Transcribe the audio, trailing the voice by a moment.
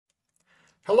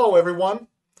Hello everyone!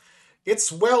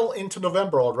 It's well into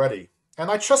November already,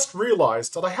 and I just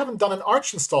realized that I haven't done an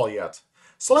Arch install yet,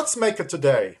 so let's make it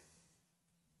today.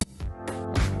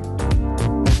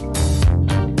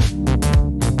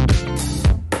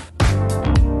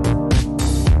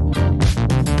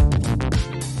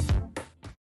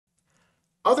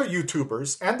 Other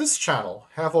YouTubers and this channel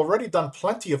have already done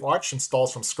plenty of Arch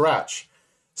installs from scratch,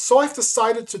 so I've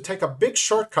decided to take a big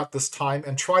shortcut this time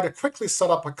and try to quickly set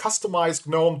up a customized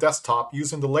Gnome desktop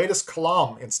using the latest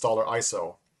Calam Installer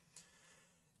ISO.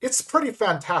 It's pretty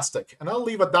fantastic, and I'll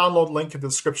leave a download link in the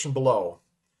description below.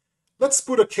 Let's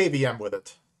boot a KVM with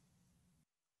it.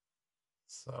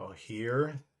 So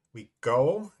here we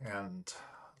go, and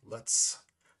let's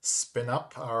spin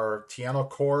up our Tiano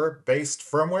Core based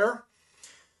firmware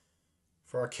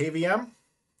for our KVM.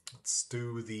 Let's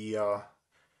do the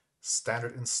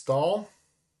standard install.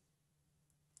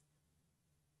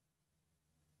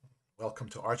 Welcome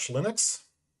to Arch Linux.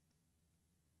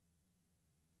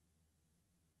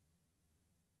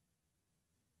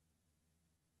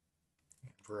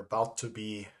 We're about to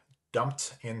be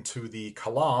dumped into the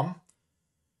Calam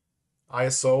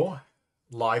ISO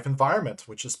live environment,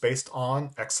 which is based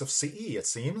on XFCE, it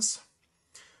seems.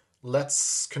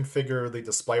 Let's configure the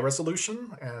display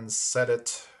resolution and set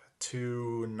it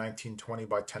to 1920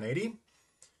 by 1080.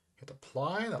 Hit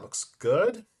apply, that looks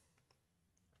good.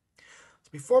 So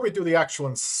before we do the actual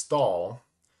install,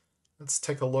 let's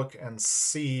take a look and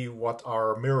see what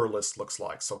our mirror list looks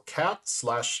like. So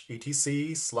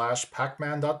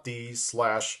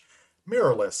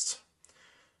cat/etc/pacman.d/mirror list.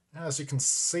 As you can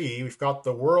see, we've got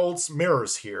the world's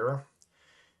mirrors here.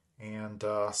 And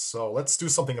so let's do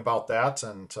something about that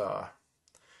and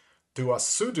do a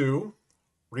sudo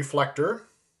reflector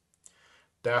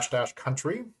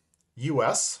 --country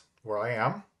US, where I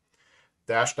am,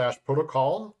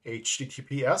 --protocol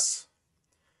HTTPS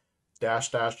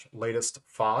 --latest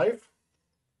 5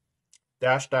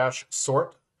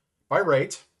 --sort by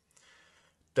rate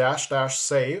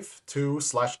 --save to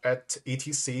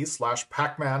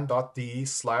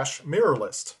 /etc/pacman.d/mirror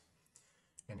list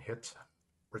and hit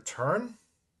return.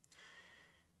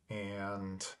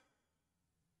 And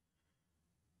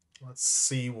let's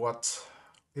see what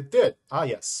it did.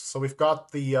 Yes, so we've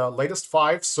got the latest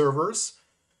 5 servers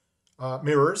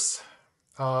mirrors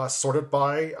sorted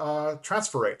by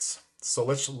transfer rates. So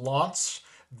let's launch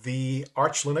the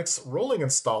Arch Linux rolling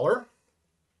installer,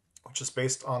 which is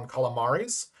based on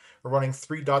Calamares. We're running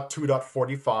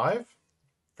 3.2.45,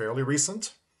 fairly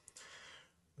recent.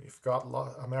 We've got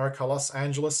America, Los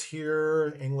Angeles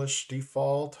here, English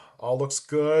default, all looks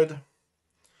good.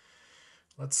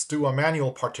 Let's do a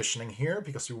manual partitioning here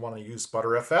because we want to use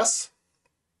BTRFS.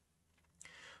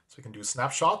 So we can do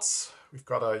snapshots. We've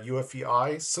got a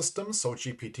UEFI system, so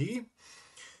GPT.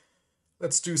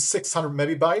 Let's do 600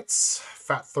 megabytes,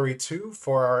 FAT32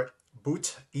 for our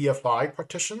boot EFI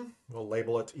partition. We'll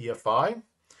label it EFI.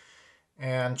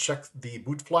 And check the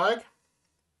boot flag.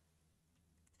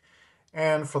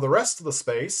 And for the rest of the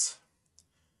space,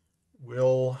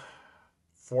 we'll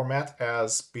format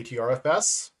as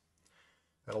BTRFS.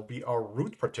 That'll be our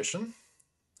root partition,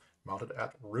 mounted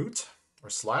at root or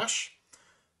 /.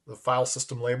 The file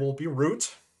system label will be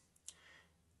root,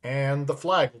 and the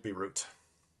flag will be root.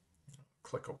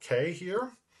 Click OK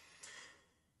here.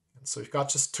 And so you've got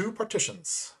just 2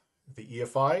 partitions, the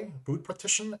EFI boot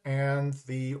partition and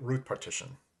the root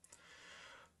partition.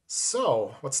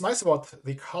 So what's nice about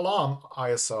the Calam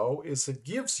ISO is it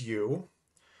gives you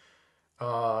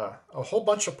a whole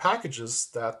bunch of packages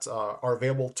that are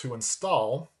available to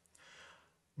install,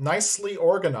 nicely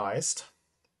organized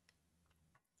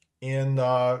in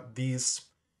these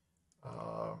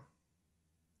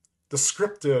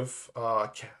descriptive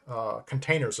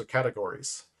containers or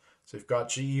categories. So you've got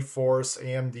GeForce,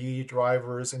 AMD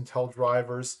drivers, Intel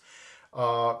drivers,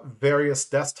 various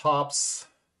desktops.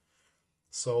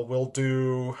 So we'll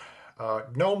do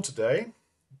Gnome today.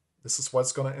 This is what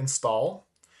it's going to install.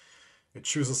 It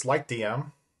chooses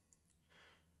LightDM,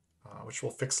 which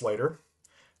we'll fix later.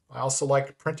 I also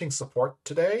like printing support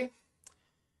today.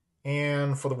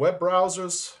 And for the web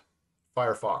browsers,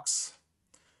 Firefox.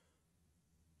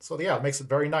 So yeah, it makes it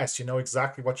very nice. You know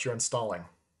exactly what you're installing.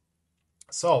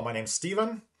 So my name's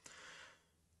Steven,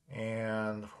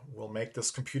 and we'll make this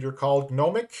computer called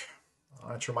Gnomic.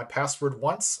 I'll enter my password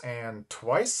once and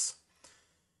twice.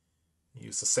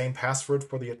 Use the same password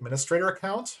for the administrator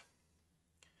account.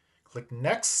 Click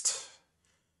Next.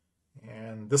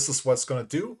 And this is what it's going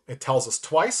to do. It tells us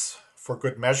twice for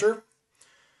good measure.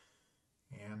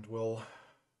 And we'll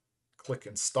click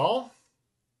Install.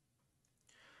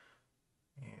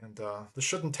 And this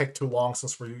shouldn't take too long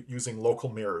since we're using local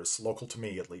mirrors, local to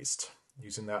me at least,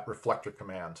 using that reflector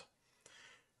command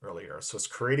earlier. So it's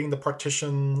creating the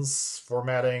partitions,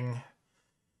 formatting,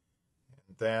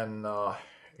 and then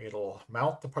it'll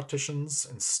mount the partitions,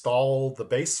 install the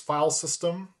base file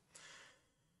system,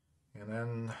 and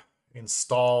then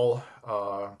install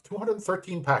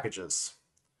 213 packages.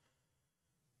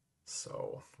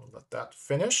 So we'll let that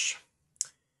finish.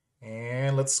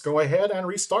 And let's go ahead and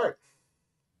restart.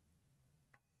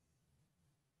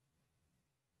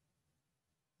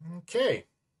 Okay,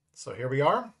 so here we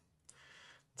are.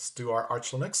 Let's do our Arch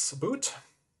Linux boot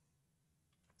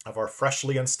of our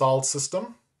freshly installed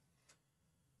system.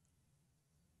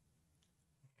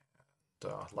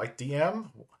 And, light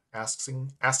DM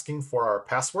asking for our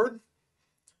password.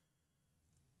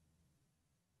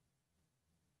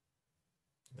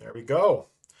 There we go.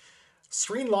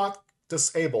 Screen lock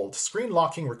disabled. Screen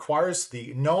locking requires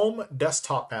the Gnome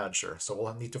desktop manager, so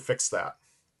we'll need to fix that.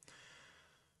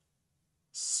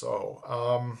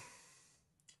 So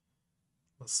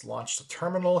let's launch the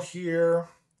terminal here.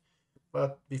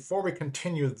 But before we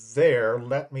continue there,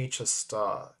 let me just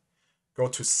go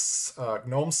to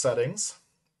Gnome settings.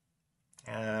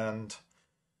 And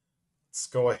let's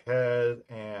go ahead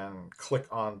and click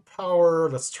on power.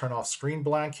 Let's turn off screen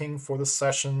blanking for the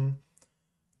session.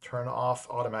 Turn off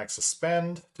automatic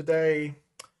suspend today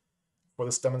for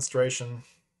this demonstration.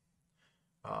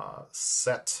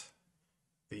 Set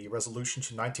the resolution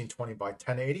to 1920 by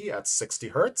 1080 at 60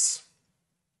 Hertz.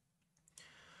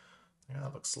 Yeah,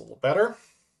 that looks a little better.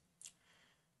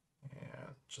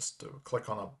 And just to click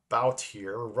on About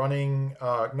here, we're running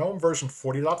GNOME version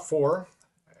 40.4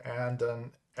 and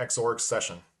an Xorg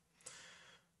session.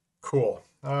 Cool.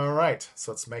 All right,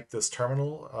 so let's make this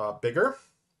terminal bigger.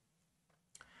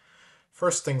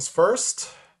 First things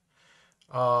first,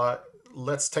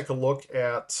 let's take a look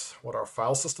at what our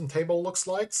file system table looks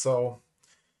like. So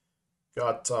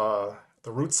got the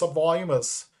root subvolume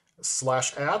as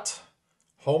 /at,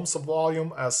 home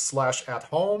subvolume as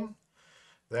 /at-home,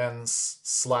 then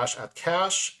 /at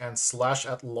cache, and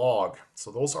 /at log.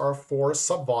 So those are 4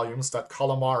 subvolumes that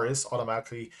Calamares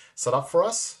automatically set up for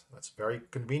us. That's very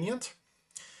convenient.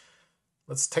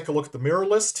 Let's take a look at the mirror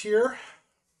list here.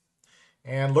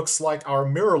 And looks like our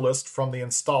mirror list from the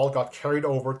install got carried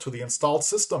over to the installed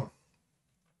system.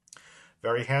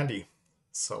 Very handy.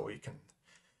 So we can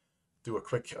do a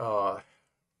quick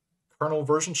kernel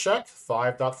version check,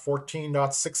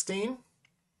 5.14.16.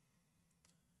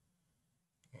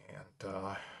 And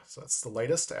so that's the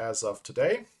latest as of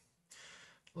today.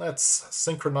 Let's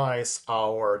synchronize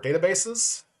our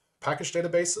databases, package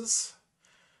databases,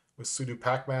 with sudo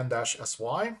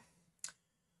pacman-sy.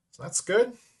 So that's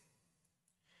good.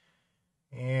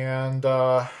 And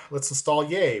let's install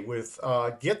Yay with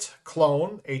git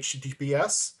clone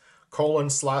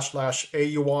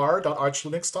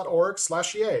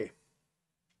https://aur.archlinux.org/yay.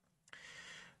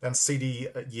 Then cd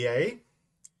Yay.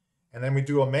 And then we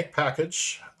do a make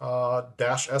package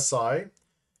 -si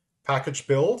package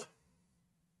build.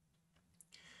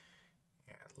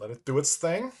 And let it do its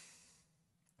thing.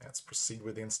 Let's proceed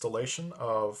with the installation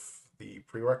of the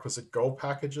prerequisite Go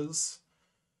packages,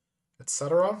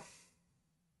 etc.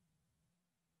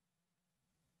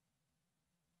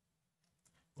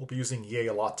 We'll be using Yay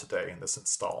a lot today in this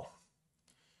install.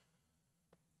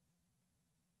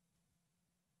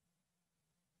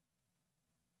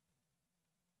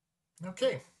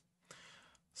 Okay,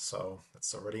 so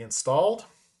it's already installed.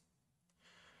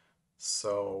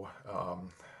 So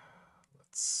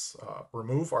let's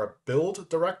remove our build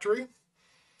directory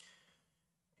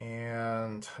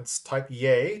and let's type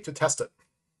Yay to test it.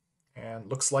 And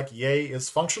looks like Yay is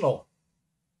functional.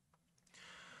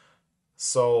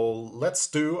 So let's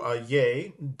do a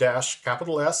Yay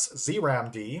 -S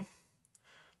zramd.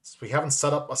 So we haven't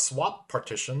set up a swap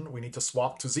partition. We need to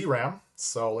swap to zram.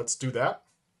 So let's do that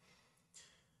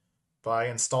by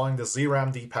installing the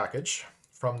zramd package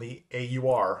from the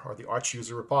AUR, or the Arch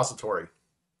User Repository.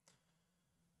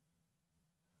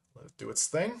 Let it do its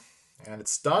thing, and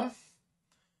it's done.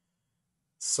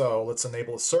 So let's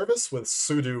enable a service with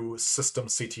sudo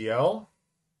systemctl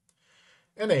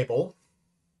enable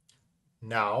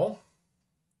now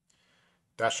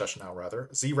 --now rather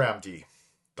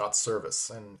zramd.service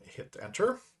and hit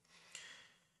enter.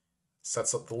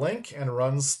 Sets up the link and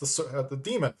runs the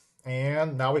daemon.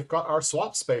 And now we've got our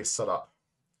swap space set up.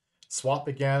 Swap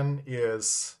again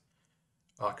is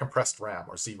compressed RAM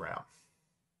or zram.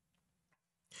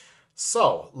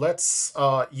 So let's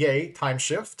Yay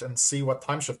Timeshift and see what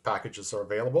Timeshift packages are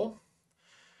available.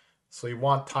 So you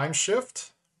want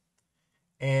Timeshift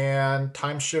and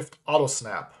Timeshift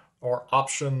AutoSnap. or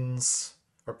options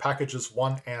or packages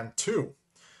 1 and 2.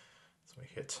 So we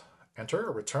hit enter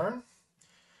or return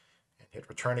and hit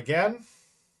return again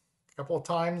a couple of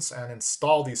times and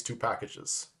install these 2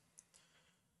 packages.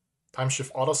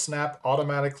 Timeshift AutoSnap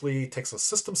automatically takes a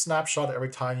system snapshot every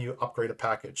time you upgrade a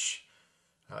package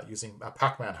using a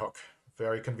Pac-Man hook.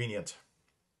 Very convenient.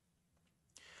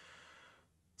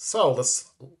 So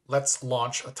let's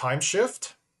launch a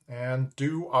Timeshift and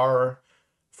do our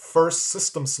first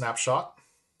system snapshot.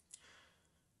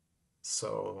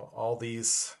 So all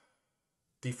these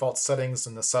default settings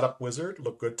in the setup wizard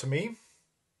look good to me.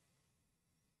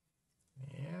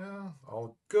 Yeah,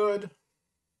 all good.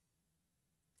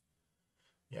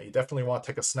 Yeah, you definitely want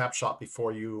to take a snapshot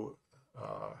before you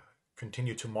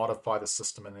continue to modify the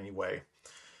system in any way.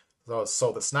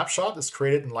 So the snapshot is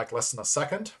created in like less than a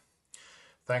second,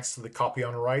 thanks to the copy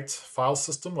on write file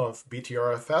system of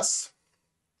BTRFS.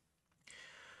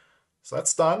 So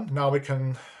that's done. Now we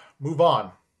can move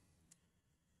on.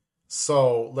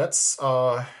 So let's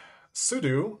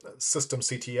sudo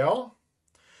systemctl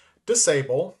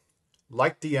disable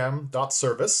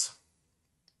lightdm.service.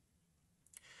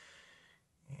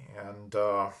 And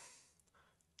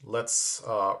let's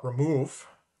remove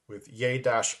with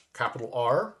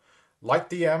yay-R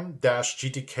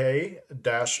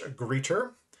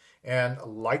lightdm-gtk-greeter and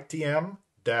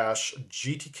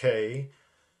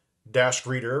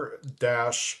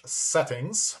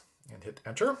lightdm-gtk-greeter-settings and hit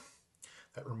enter.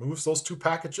 That removes those 2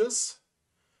 packages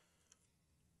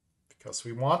because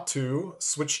we want to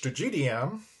switch to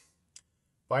GDM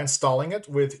by installing it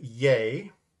with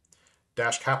yay-S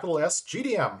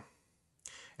GDM.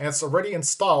 And it's already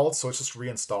installed, so it's just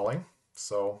reinstalling.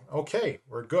 So, okay,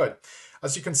 we're good.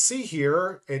 As you can see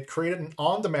here, it created an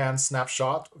on-demand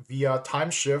snapshot via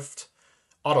Timeshift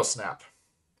AutoSnap.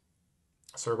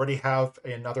 So we already have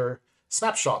another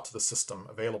snapshot to the system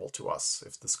available to us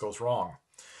if this goes wrong.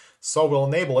 So we'll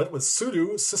enable it with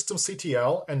sudo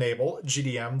systemctl enable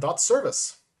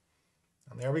gdm.service.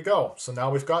 And there we go. So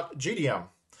now we've got GDM.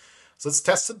 So let's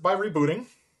test it by rebooting.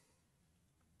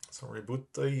 So reboot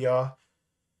the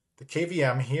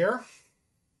KVM here.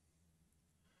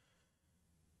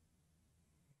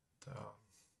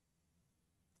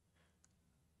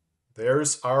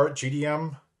 There's our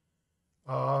GDM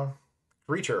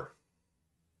greeter.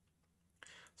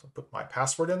 So put my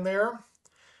password in there.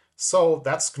 So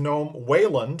that's Gnome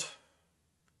Wayland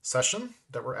session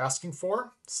that we're asking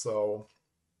for. So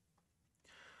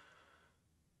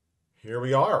here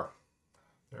we are.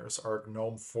 There's our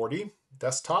Gnome 40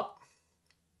 desktop.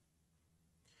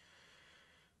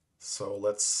 So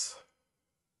let's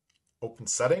open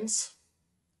settings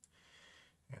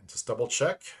and just double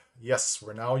check. Yes,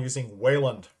 we're now using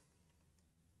Wayland.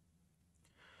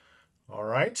 All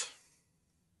right.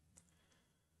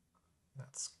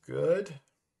 That's good.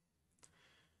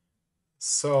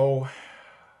 So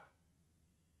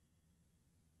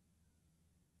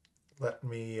let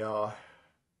me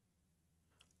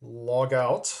log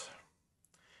out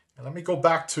and let me go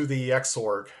back to the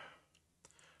Xorg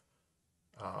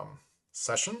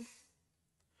session.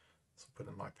 So put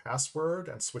in my password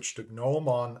and switch to Gnome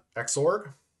on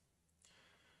Xorg.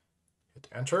 Hit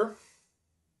enter.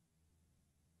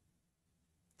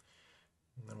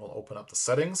 And then we'll open up the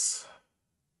settings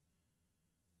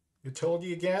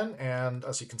utility again. And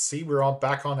as you can see, we're all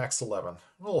back on X11.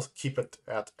 We'll keep it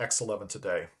at X11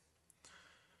 today.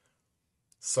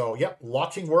 So yep,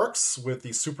 locking works with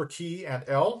the super key and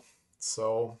L.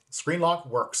 So screen lock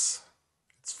works.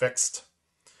 It's fixed.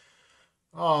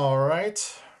 All right.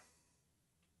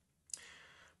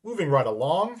 Moving right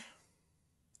along.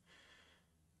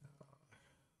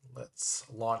 Let's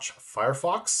launch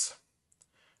Firefox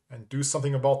and do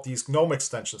something about these GNOME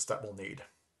extensions that we'll need.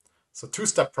 It's a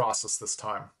 2-step process this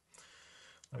time.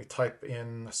 Let me type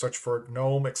in, search for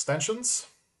GNOME extensions.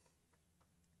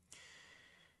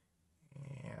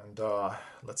 And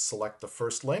let's select the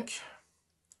first link.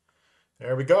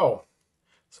 There we go.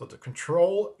 So to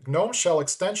control GNOME Shell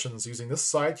extensions using this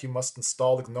site, you must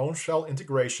install the GNOME Shell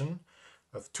integration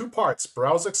of 2 parts,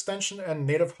 browser extension and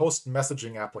native host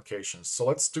messaging applications. So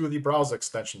let's do the browser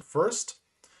extension first.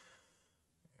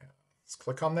 Let's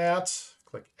click on that,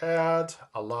 click add,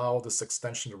 allow this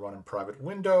extension to run in private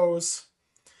windows.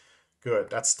 Good,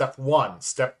 that's step 1.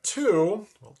 Step 2,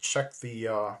 we'll check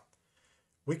the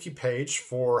wiki page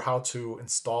for how to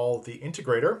install the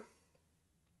integrator.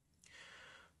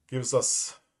 Gives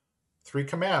us 3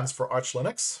 commands for Arch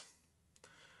Linux.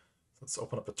 Let's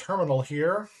open up a terminal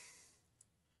here.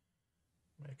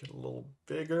 Make it a little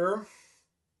bigger.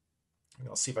 And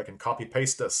I'll see if I can copy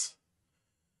paste this.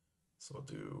 So we'll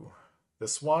do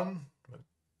this one.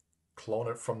 clone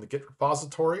it from the Git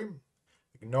repository,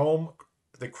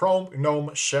 the Chrome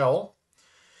Gnome shell,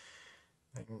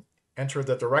 and enter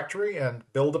the directory and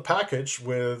build a package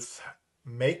with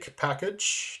make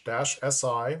package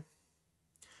 -si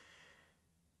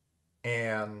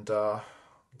and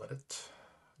let it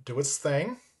do its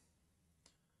thing.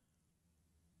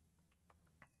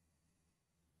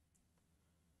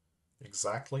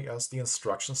 Exactly as the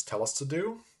instructions tell us to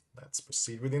do. Let's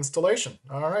proceed with the installation.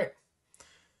 All right.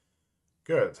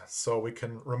 Good. So we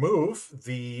can remove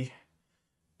the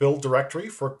build directory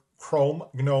for Chrome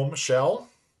Gnome shell.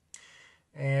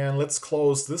 And let's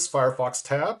close this Firefox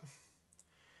tab.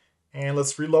 And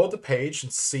let's reload the page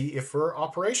and see if we're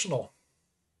operational.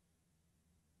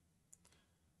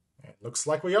 It looks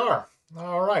like we are.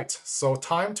 All right. So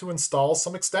time to install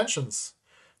some extensions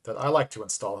that I like to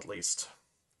install at least.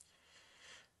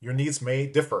 Your needs may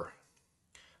differ.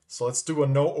 So let's do a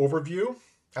no overview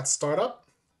at startup.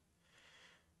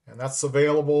 And that's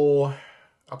available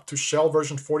up to shell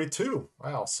version 42.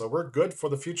 Wow, so we're good for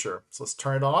the future. So let's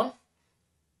turn it on.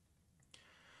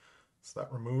 So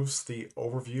that removes the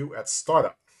overview at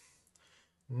startup.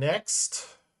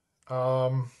 Next,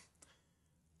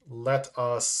 let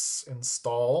us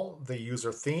install the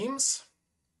user themes.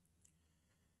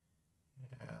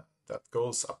 And that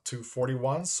goes up to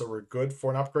 41, so we're good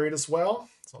for an upgrade as well.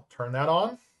 So I'll turn that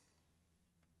on.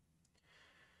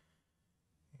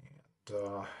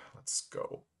 And let's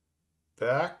go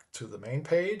back to the main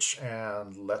page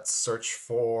and let's search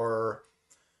for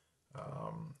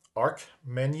Arc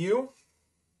menu.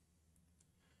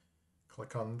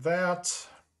 Click on that.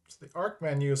 So the Arc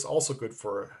menu is also good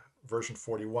for version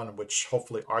 41, which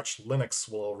hopefully Arch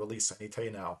Linux will release any day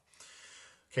now.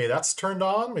 Okay, that's turned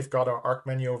on. We've got our Arc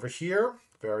menu over here.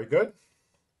 Very good.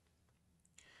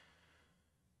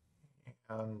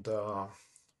 And we'll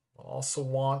also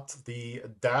want the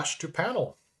dash to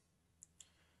panel.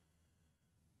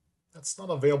 That's not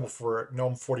available for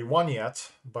GNOME 41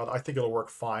 yet, but I think it'll work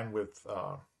fine with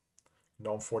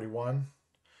GNOME 41.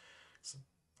 So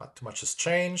not too much has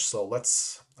changed, so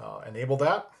let's enable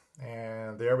that.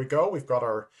 And there we go. We've got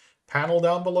our panel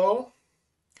down below.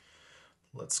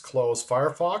 Let's close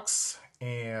Firefox.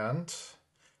 And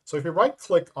so if you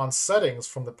right-click on settings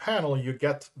from the panel, you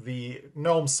get the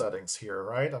GNOME settings here,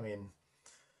 right? I mean,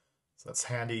 so that's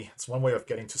handy. It's one way of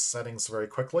getting to settings very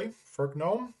quickly for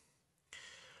GNOME.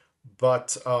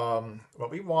 But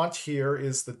what we want here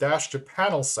is the dash to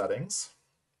panel settings,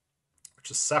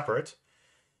 which is separate.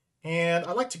 And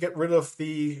I like to get rid of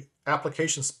the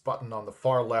applications button on the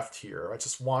far left here. I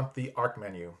just want the Arc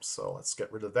menu. So let's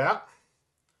get rid of that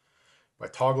by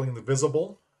toggling the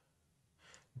visible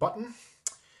button.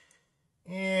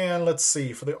 And let's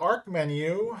see, for the Arc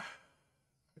menu,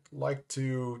 I'd like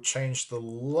to change the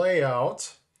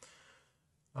layout.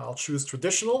 I'll choose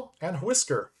traditional and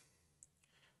whisker,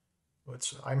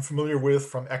 which I'm familiar with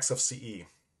from XFCE.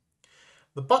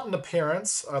 The button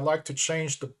appearance, I'd like to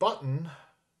change the button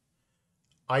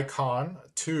icon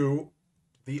to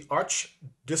the Arch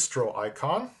distro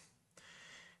icon.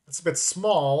 It's a bit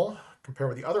small compared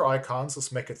with the other icons.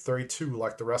 Let's make it 32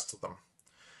 like the rest of them.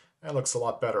 That looks a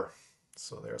lot better.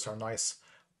 So there's our nice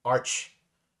Arch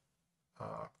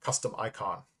custom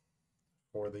icon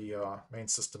for the main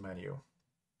system menu.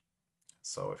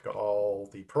 So we've got all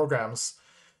the programs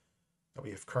that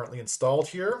we have currently installed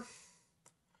here.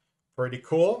 Pretty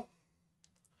cool.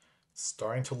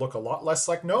 Starting to look a lot less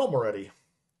like GNOME already.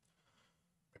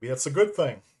 Maybe that's a good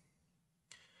thing.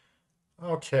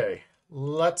 Okay,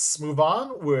 let's move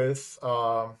on with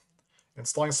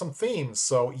installing some themes.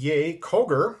 So yay,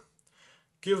 Koger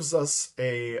gives us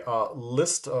a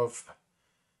list of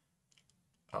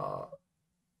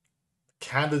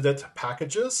candidate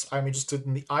packages. I'm interested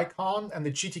in the icon and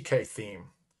the GTK theme.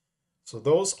 So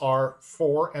those are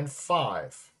 4 and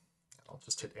 5. I'll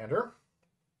just hit enter.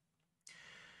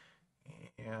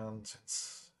 And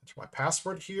enter my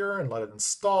password here and let it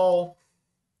install.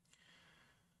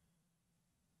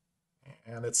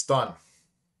 And it's done.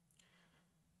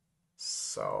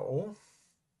 So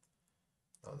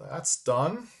that's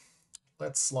done.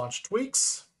 Let's launch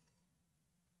tweaks.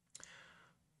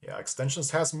 Yeah,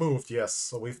 extensions has moved, yes.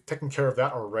 So we've taken care of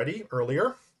that already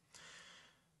earlier.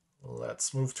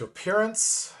 Let's move to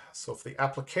appearance. So for the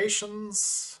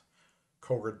applications,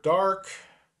 Koger Dark,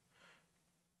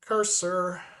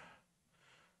 cursor,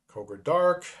 Koger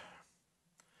Dark.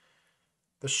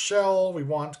 The shell, we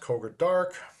want Koger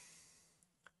Dark.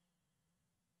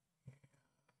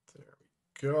 There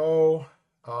we go.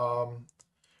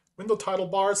 Window title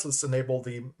bars, let's enable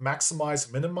the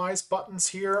maximize, minimize buttons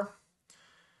here.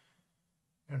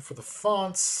 And for the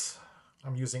fonts,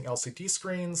 I'm using LCD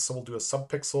screens, so we'll do a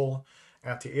subpixel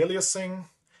anti-aliasing.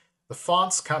 The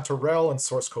fonts Cantorel and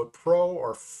Source Code Pro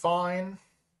are fine.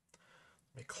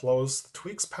 Let me close the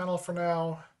tweaks panel for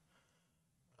now.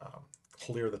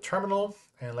 Clear the terminal,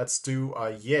 and let's do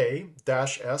a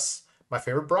yay-s, my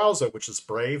favorite browser, which is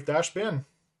brave-bin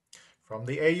from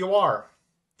the AUR.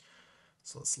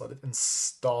 So let's let it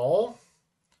install.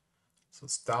 So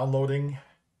it's downloading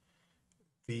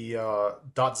the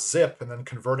 .zip and then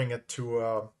converting it to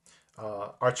a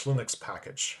Arch Linux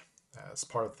package as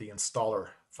part of the installer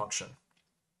function.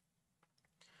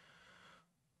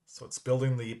 So it's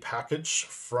building the package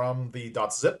from the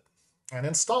 .zip and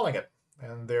installing it.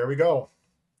 And there we go.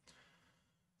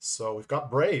 So we've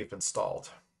got Brave installed.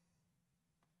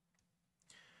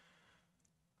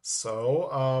 So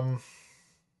I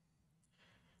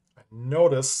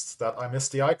noticed that I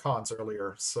missed the icons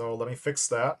earlier. So let me fix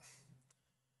that.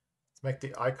 Let's make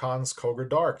the icons Koger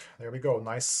dark. There we go.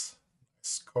 Nice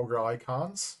Koger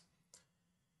icons.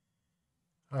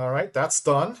 All right, that's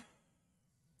done.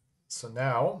 So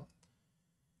now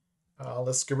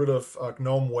let's get rid of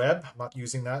Gnome Web. I'm not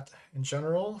using that in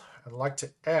general. I'd like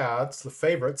to add to the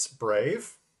favorites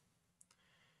Brave.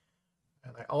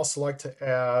 And I also like to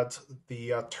add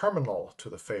the terminal to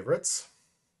the favorites.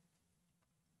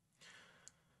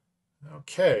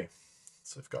 Okay,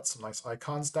 so we've got some nice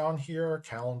icons down here.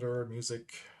 Calendar,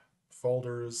 music,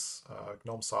 folders,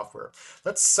 Gnome software.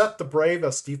 Let's set the Brave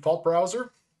as default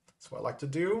browser. That's what I like to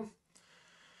do.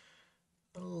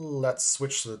 Let's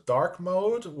switch to the dark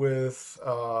mode with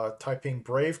typing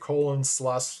Brave : /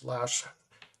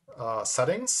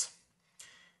 settings.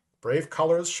 Brave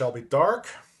colors shall be dark.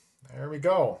 There we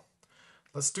go.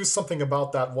 Let's do something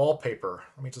about that wallpaper.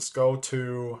 Let me just go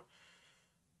to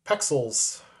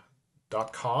pexels.com.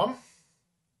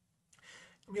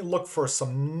 Let me look for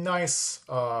some nice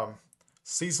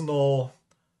seasonal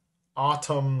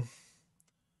autumn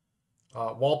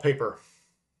wallpaper.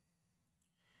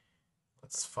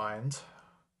 Let's find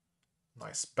a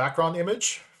nice background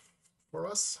image for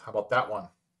us. How about that one?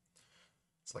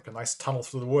 It's like a nice tunnel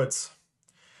through the woods.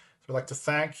 So I'd like to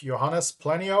thank Johannes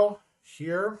Plenio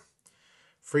here.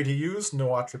 Free to use,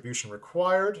 no attribution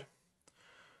required.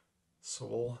 So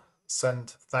we'll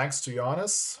send thanks to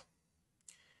Johannes.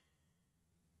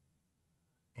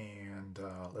 And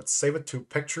let's save it to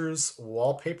Pictures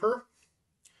Wallpaper.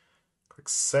 Click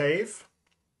Save.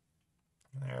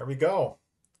 There we go.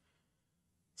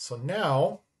 So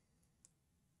now,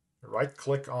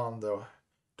 right-click on the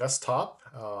desktop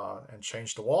and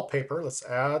change the wallpaper. Let's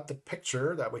add the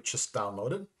picture that we just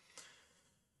downloaded.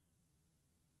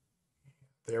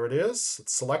 There it is.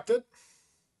 It's selected.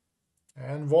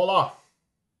 And voila.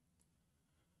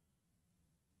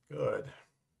 Good.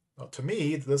 Now, to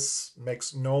me, this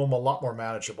makes Gnome a lot more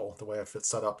manageable, the way it's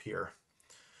set up here.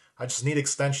 I just need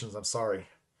extensions, I'm sorry.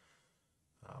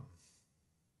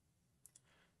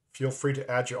 Feel free to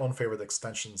add your own favorite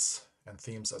extensions and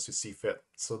themes as you see fit.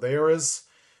 So there is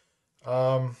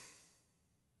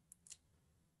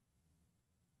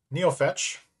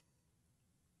NeoFetch.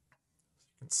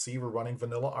 You can see we're running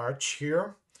Vanilla Arch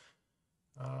here.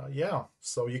 Yeah,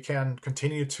 so you can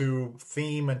continue to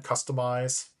theme and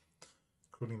customize,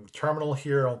 including the terminal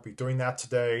here. I won't be doing that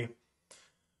today.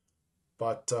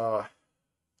 But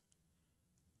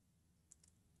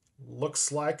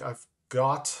looks like I've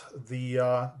got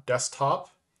the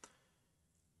desktop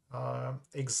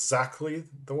exactly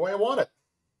the way I want it.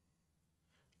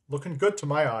 Looking good to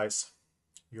my eyes.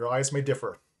 Your eyes may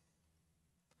differ.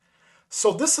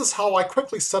 So this is how I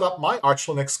quickly set up my Arch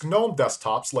Linux Gnome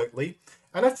desktops lately,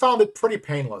 and I found it pretty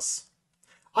painless.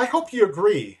 I hope you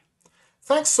agree.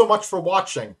 Thanks so much for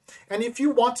watching, and if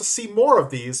you want to see more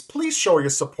of these, please show your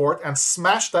support and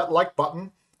smash that like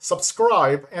button,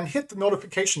 subscribe, and hit the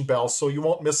notification bell so you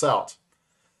won't miss out.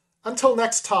 Until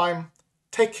next time,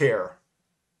 take care.